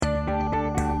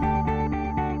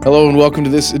Hello and welcome to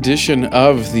this edition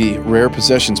of the Rare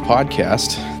Possessions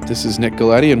Podcast. This is Nick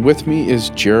Galletti, and with me is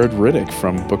Jared Riddick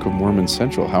from Book of Mormon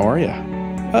Central. How are you?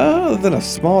 Other than a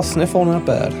small sniffle, not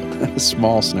bad. A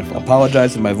small sniffle.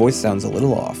 Apologize if my voice sounds a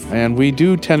little off. And we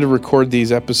do tend to record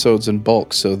these episodes in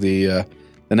bulk, so the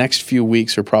next few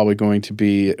weeks are probably going to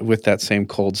be with that same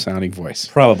cold-sounding voice.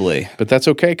 Probably. But that's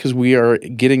okay, because we are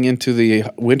getting into the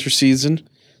winter season,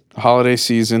 the holiday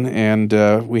season, and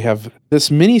we have this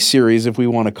mini-series, if we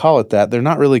want to call it that. They're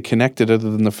not really connected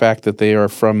other than the fact that they are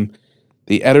from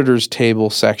the editor's table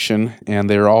section, and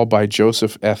they're all by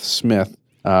Joseph F. Smith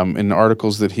in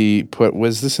articles that he put.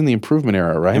 Was this in the Improvement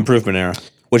Era, right? Improvement Era,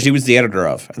 which he was the editor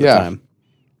of at the time.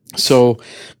 So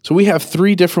we have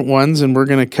three different ones, and we're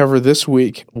going to cover this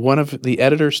week one of the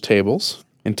editor's tables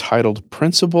entitled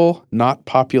Principle, Not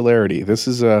Popularity. This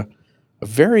is a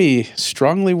very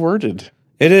strongly worded.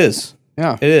 It is.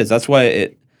 Yeah. It is. That's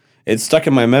why it stuck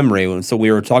in my memory. So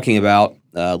we were talking about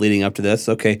leading up to this.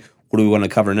 Okay, what do we want to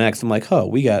cover next? I'm like,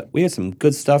 we had some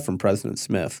good stuff from President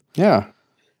Smith. Yeah.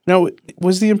 Now,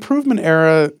 was the Improvement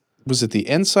Era, was it the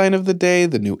Ensign of the Day,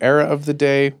 the New Era of the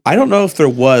Day? I don't know if there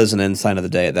was an Ensign of the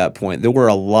Day at that point. There were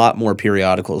a lot more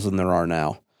periodicals than there are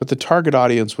now. But the target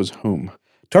audience was whom?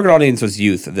 Target audience was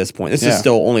youth at this point. This is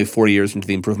still only 40 years into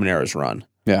the Improvement Era's run.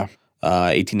 Yeah.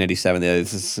 1897.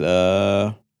 This is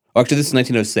actually this is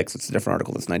 1906. It's a different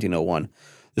article. It's 1901.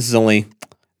 This is only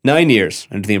 9 years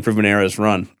into the Improvement Era's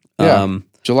run. Yeah.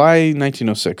 July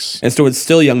 1906. And so it's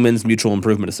still Young Men's Mutual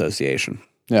Improvement Association.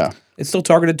 Yeah. It's still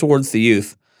targeted towards the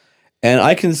youth. And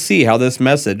I can see how this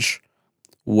message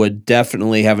would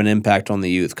definitely have an impact on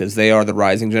the youth because they are the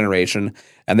rising generation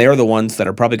and they are the ones that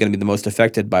are probably going to be the most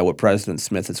affected by what President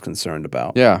Smith is concerned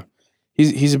about. Yeah.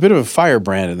 He's a bit of a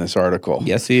firebrand in this article.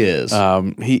 Yes, he is.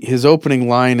 His opening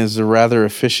line is a rather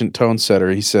efficient tone setter.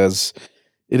 He says,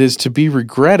 "It is to be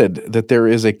regretted that there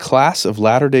is a class of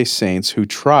Latter-day Saints who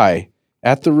try,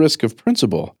 at the risk of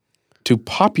principle, to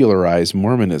popularize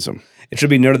Mormonism." It should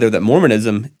be noted there that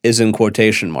Mormonism is in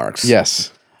quotation marks.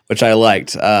 Yes. Which I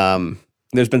liked.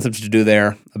 There's been something to do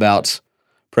there about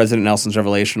President Nelson's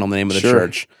revelation on the name of the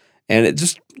church. And it's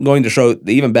just going to show that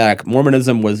even back,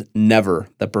 Mormonism was never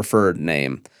the preferred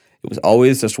name. It was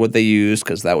always just what they used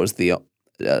because that was the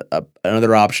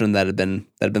another option that had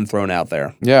been thrown out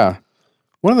there. Yeah.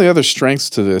 One of the other strengths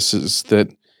to this is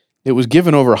that it was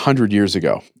given over 100 years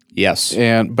ago. Yes.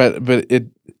 But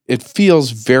it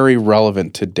feels very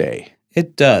relevant today.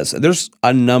 It does. There's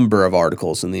a number of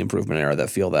articles in the Improvement Era that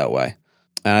feel that way.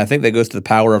 And I think that goes to the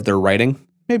power of their writing.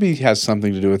 Maybe it has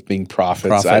something to do with being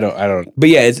prophets. I don't. But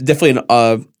yeah, it's definitely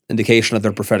an indication of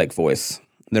their prophetic voice,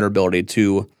 their ability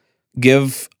to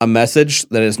give a message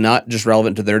that is not just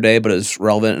relevant to their day, but is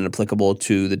relevant and applicable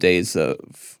to the days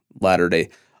of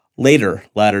later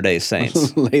Latter-day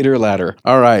Saints. Latter.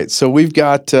 All right. So we've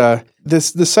got the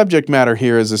subject matter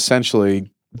here is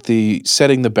essentially the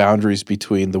setting the boundaries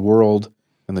between the world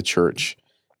and the church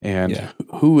and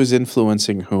who is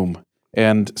influencing whom.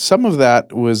 And some of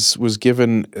that was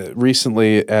given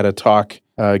recently at a talk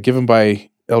given by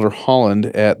Elder Holland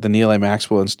at the Neal A.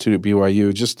 Maxwell Institute at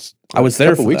BYU just a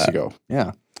couple weeks ago.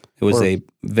 Yeah. It was a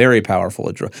very powerful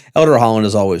address. Elder Holland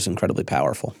is always incredibly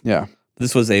powerful. Yeah.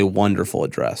 This was a wonderful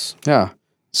address. Yeah.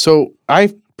 So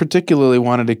I particularly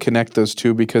wanted to connect those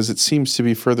two because it seems to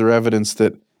be further evidence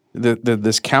that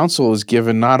this counsel is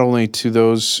given not only to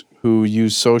those who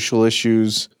use social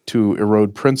issues to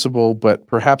erode principle, but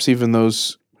perhaps even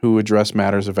those who address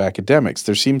matters of academics.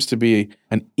 There seems to be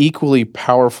an equally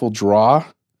powerful draw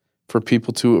for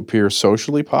people to appear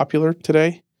socially popular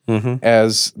today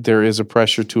as there is a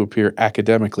pressure to appear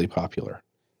academically popular.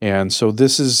 And so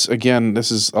this is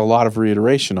a lot of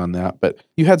reiteration on that, but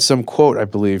you had some quote, I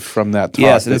believe, from that talk.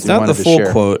 Yes, and it's not the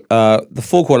full quote. The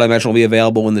full quote I mentioned will be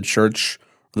available when the church,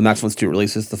 the Maxwell Institute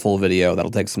releases the full video. That'll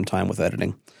take some time with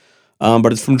editing.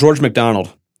 But it's from George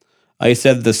MacDonald. He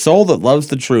said, "The soul that loves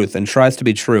the truth and tries to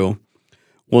be true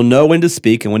will know when to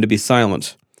speak and when to be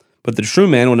silent. But the true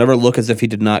man will never look as if he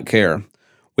did not care.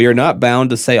 We are not bound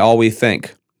to say all we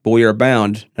think, but we are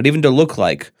bound not even to look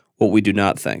like what we do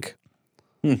not think."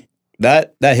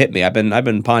 That hit me. I've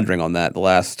been pondering on that the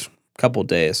last couple of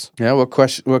days. Yeah,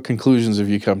 what conclusions have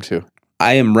you come to?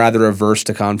 I am rather averse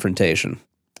to confrontation.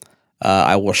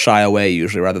 I will shy away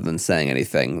usually rather than saying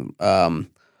anything,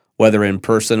 whether in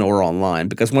person or online,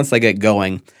 because once I get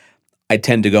going, I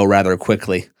tend to go rather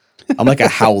quickly. I'm like a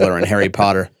howler in Harry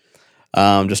Potter.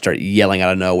 Just start yelling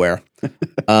out of nowhere.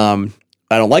 I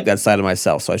don't like that side of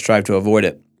myself, so I strive to avoid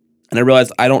it. And I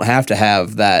realize I don't have to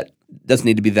have that. Doesn't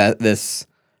need to be this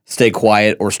stay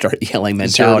quiet or start yelling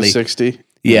mentality. 0 to 60.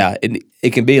 Yeah, it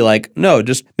can be like, no,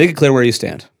 just make it clear where you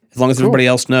stand. As long as Cool. everybody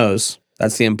else knows.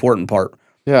 That's the important part.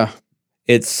 Yeah.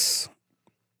 It's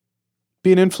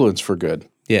Be an influence for good,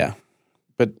 yeah.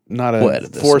 but not We'll a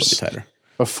edit this. It'll be force. tighter.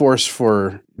 A force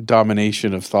for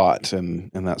domination of thought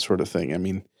and that sort of thing. I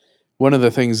mean, one of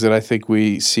the things that I think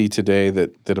we see today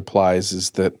that applies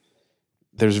is that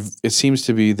it seems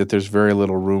to be that there's very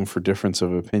little room for difference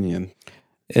of opinion,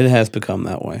 It has become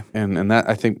that way. and that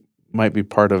I think might be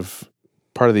part of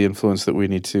the influence that we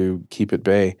need to keep at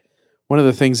bay. One of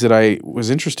the things that I was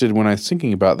interested in when I was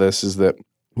thinking about this is that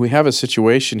we have a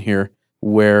situation here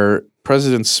where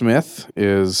President Smith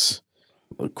is,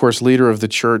 of course, leader of the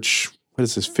church. What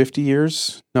is this, 50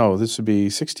 years? No, this would be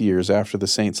 60 years after the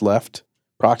saints left,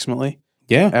 approximately.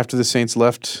 Yeah. After the saints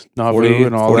left Nauvoo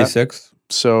and all 46.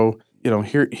 that. So,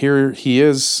 here he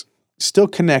is still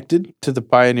connected to the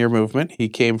pioneer movement. He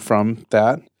came from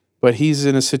that. But he's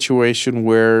in a situation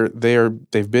where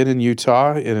they've been in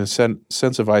Utah in a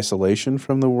sense of isolation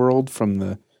from the world, from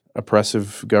the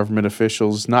oppressive government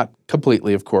officials. Not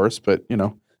completely, of course, but,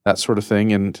 that sort of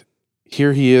thing. And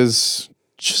here he is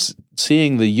just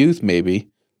seeing the youth maybe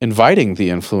inviting the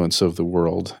influence of the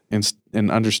world and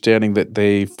understanding that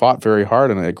they fought very hard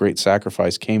and a great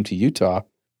sacrifice came to Utah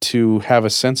to have a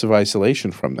sense of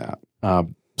isolation from that.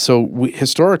 So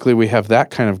historically, we have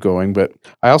that kind of going, but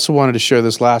I also wanted to share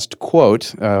this last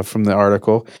quote from the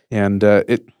article, and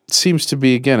it seems to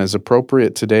be, again, as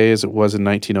appropriate today as it was in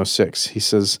 1906. He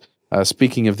says,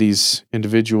 speaking of these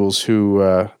individuals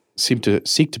who seem to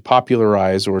seek to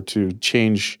popularize or to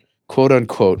change,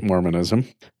 quote-unquote, Mormonism,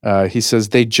 he says,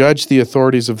 they judge the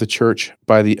authorities of the church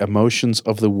by the emotions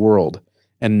of the world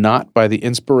and not by the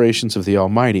inspirations of the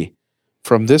Almighty.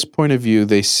 From this point of view,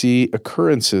 they see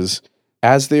occurrences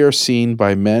as they are seen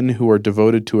by men who are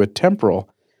devoted to a temporal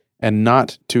and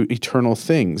not to eternal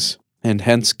things, and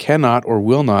hence cannot or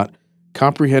will not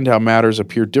comprehend how matters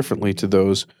appear differently to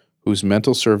those whose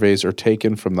mental surveys are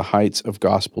taken from the heights of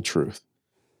gospel truth.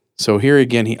 So here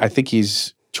again, I think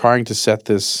he's trying to set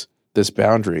this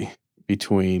boundary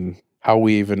between how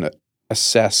we even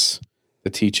assess the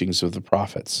teachings of the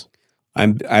prophets.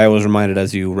 I was reminded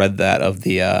as you read that of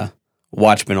the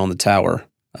Watchman on the Tower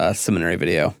seminary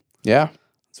video. Yeah.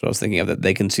 That's what I was thinking of, that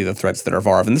they can see the threats that are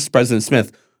far off. And this is President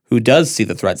Smith, who does see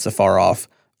the threats afar off,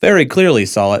 very clearly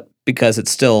saw it because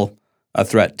it's still a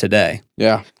threat today.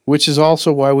 Yeah, which is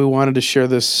also why we wanted to share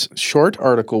this short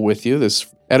article with you,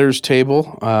 this editor's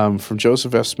table from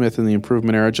Joseph F. Smith in the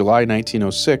Improvement Era, July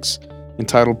 1906,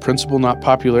 entitled Principle Not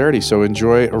Popularity. So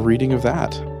enjoy a reading of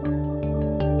that.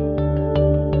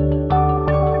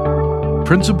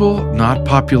 Principle Not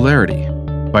Popularity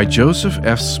by Joseph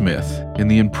F. Smith in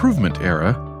the Improvement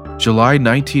Era, July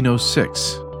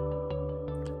 1906.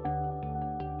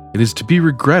 It is to be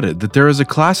regretted that there is a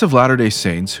class of Latter-day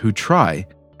Saints who try,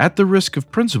 at the risk of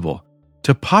principle,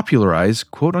 to popularize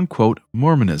quote-unquote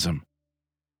Mormonism.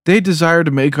 They desire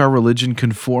to make our religion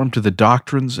conform to the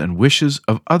doctrines and wishes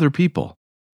of other people.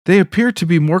 They appear to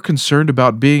be more concerned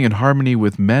about being in harmony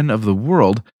with men of the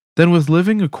world than with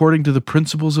living according to the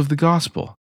principles of the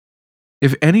gospel.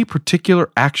 If any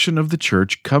particular action of the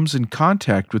church comes in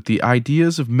contact with the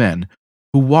ideas of men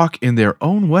who walk in their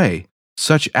own way,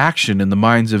 such action in the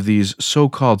minds of these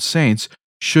so-called saints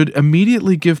should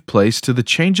immediately give place to the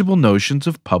changeable notions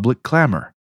of public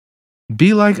clamor.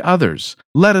 Be like others,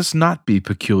 let us not be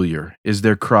peculiar, is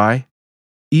their cry,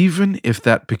 even if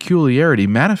that peculiarity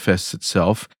manifests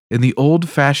itself in the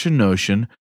old-fashioned notion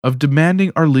of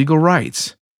demanding our legal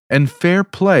rights and fair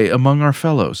play among our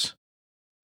fellows.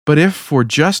 But if for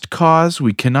just cause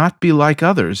we cannot be like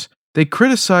others, they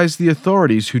criticize the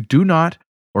authorities who do not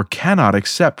or cannot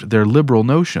accept their liberal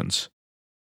notions.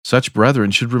 Such brethren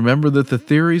should remember that the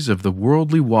theories of the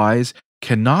worldly wise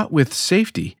cannot with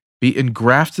safety be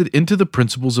engrafted into the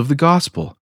principles of the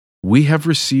gospel. We have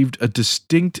received a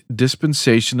distinct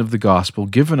dispensation of the gospel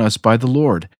given us by the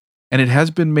Lord, and it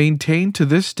has been maintained to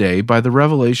this day by the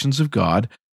revelations of God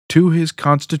to his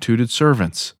constituted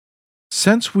servants.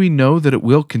 Since we know that it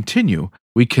will continue,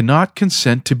 we cannot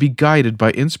consent to be guided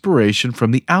by inspiration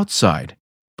from the outside,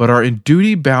 but are in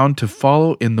duty bound to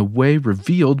follow in the way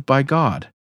revealed by God.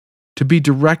 To be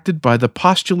directed by the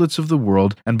postulates of the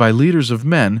world and by leaders of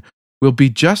men will be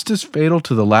just as fatal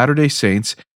to the Latter-day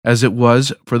Saints as it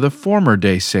was for the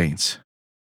former-day saints.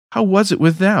 How was it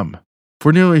with them?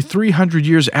 For nearly 300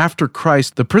 years after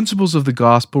Christ, the principles of the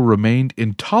gospel remained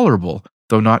intolerable,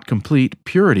 though not complete,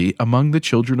 purity among the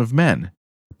children of men.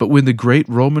 But when the great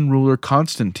Roman ruler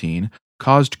Constantine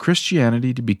caused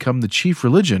Christianity to become the chief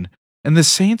religion, and the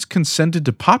saints consented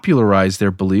to popularize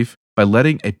their belief by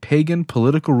letting a pagan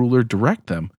political ruler direct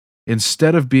them,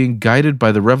 instead of being guided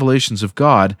by the revelations of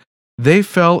God, They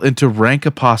fell into rank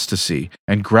apostasy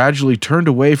and gradually turned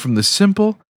away from the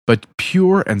simple but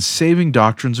pure and saving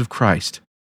doctrines of Christ.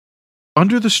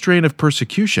 Under the strain of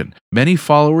persecution, many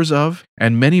followers of,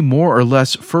 and many more or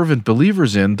less fervent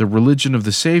believers in, the religion of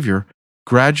the Savior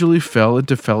gradually fell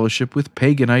into fellowship with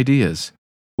pagan ideas.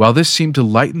 While this seemed to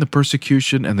lighten the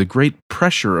persecution and the great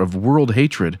pressure of world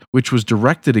hatred which was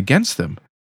directed against them,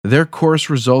 their course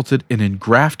resulted in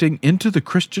engrafting into the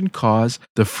Christian cause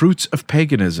the fruits of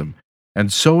paganism,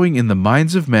 and sowing in the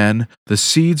minds of men the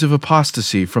seeds of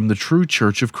apostasy from the true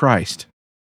Church of Christ.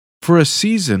 For a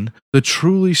season, the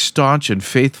truly staunch and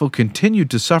faithful continued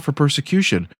to suffer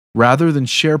persecution rather than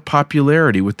share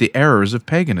popularity with the errors of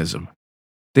paganism.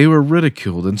 They were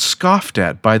ridiculed and scoffed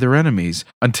at by their enemies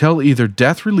until either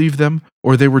death relieved them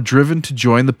or they were driven to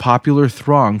join the popular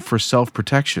throng for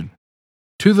self-protection.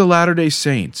 To the Latter-day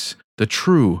Saints, the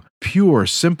true, pure,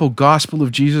 simple gospel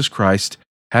of Jesus Christ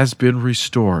has been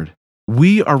restored.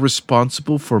 We are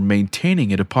responsible for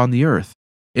maintaining it upon the earth.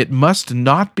 It must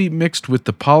not be mixed with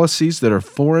the policies that are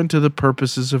foreign to the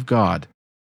purposes of God.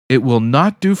 It will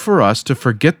not do for us to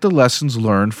forget the lessons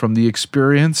learned from the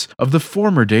experience of the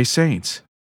former day saints.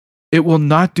 It will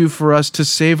not do for us to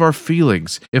save our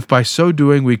feelings if by so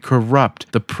doing we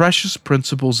corrupt the precious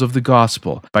principles of the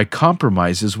gospel by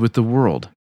compromises with the world.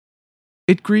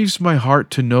 It grieves my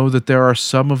heart to know that there are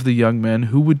some of the young men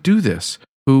who would do this,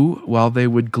 who, while they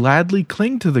would gladly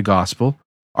cling to the gospel,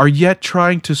 are yet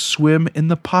trying to swim in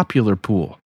the popular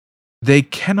pool. They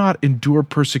cannot endure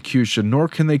persecution, nor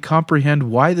can they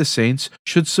comprehend why the saints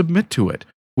should submit to it,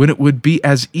 when it would be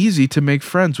as easy to make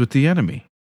friends with the enemy.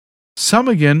 Some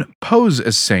again pose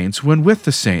as saints when with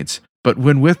the saints, but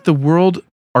when with the world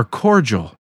are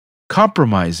cordial,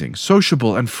 compromising,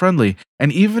 sociable, and friendly,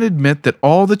 and even admit that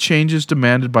all the changes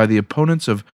demanded by the opponents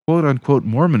of quote-unquote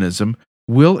Mormonism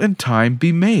will in time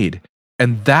be made,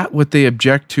 and that what they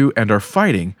object to and are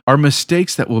fighting are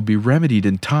mistakes that will be remedied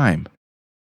in time.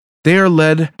 They are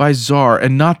led by czar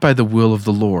and not by the will of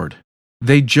the Lord.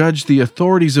 They judge the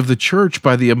authorities of the church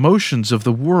by the emotions of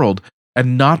the world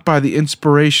and not by the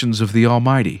inspirations of the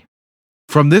Almighty.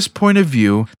 From this point of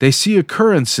view, they see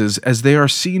occurrences as they are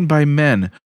seen by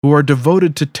men who are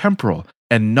devoted to temporal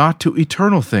and not to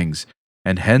eternal things,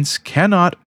 and hence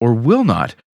cannot or will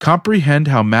not comprehend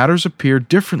how matters appear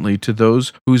differently to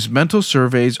those whose mental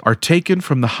surveys are taken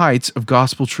from the heights of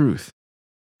gospel truth.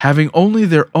 Having only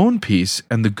their own peace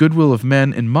and the goodwill of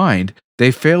men in mind,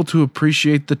 they fail to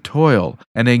appreciate the toil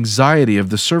and anxiety of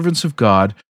the servants of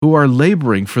God who are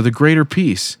laboring for the greater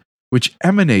peace, which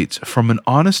emanates from an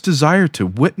honest desire to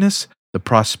witness the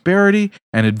prosperity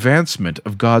and advancement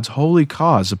of God's holy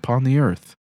cause upon the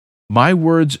earth. My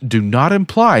words do not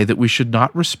imply that we should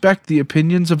not respect the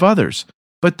opinions of others,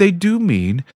 but they do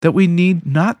mean that we need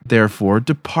not therefore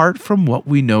depart from what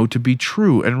we know to be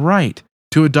true and right,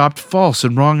 to adopt false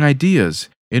and wrong ideas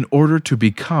in order to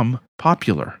become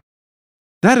popular.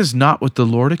 That is not what the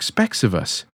Lord expects of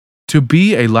us. To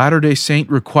be a Latter-day Saint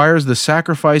requires the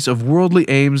sacrifice of worldly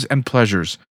aims and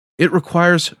pleasures. It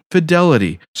requires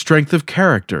fidelity, strength of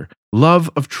character, love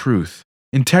of truth,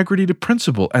 integrity to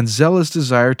principle, and zealous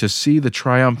desire to see the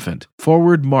triumphant,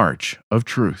 forward march of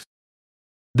truth.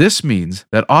 This means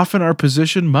that often our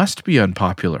position must be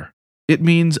unpopular. It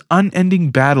means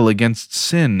unending battle against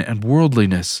sin and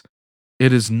worldliness.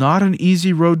 It is not an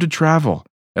easy road to travel,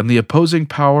 and the opposing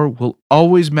power will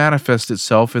always manifest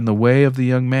itself in the way of the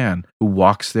young man who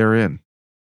walks therein.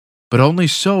 But only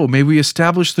so may we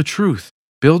establish the truth,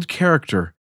 build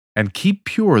character, and keep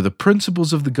pure the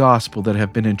principles of the gospel that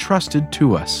have been entrusted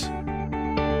to us.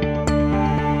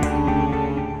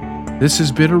 This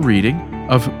has been a reading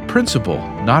of Principle,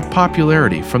 Not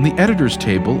Popularity from the editor's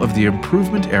table of the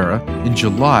Improvement Era in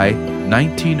July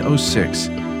 1906,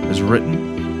 as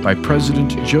written by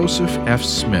President Joseph F.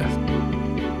 Smith.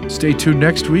 Stay tuned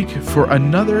next week for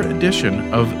another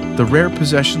edition of the Rare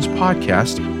Possessions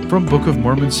podcast from Book of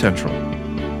Mormon Central.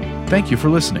 Thank you for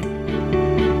listening.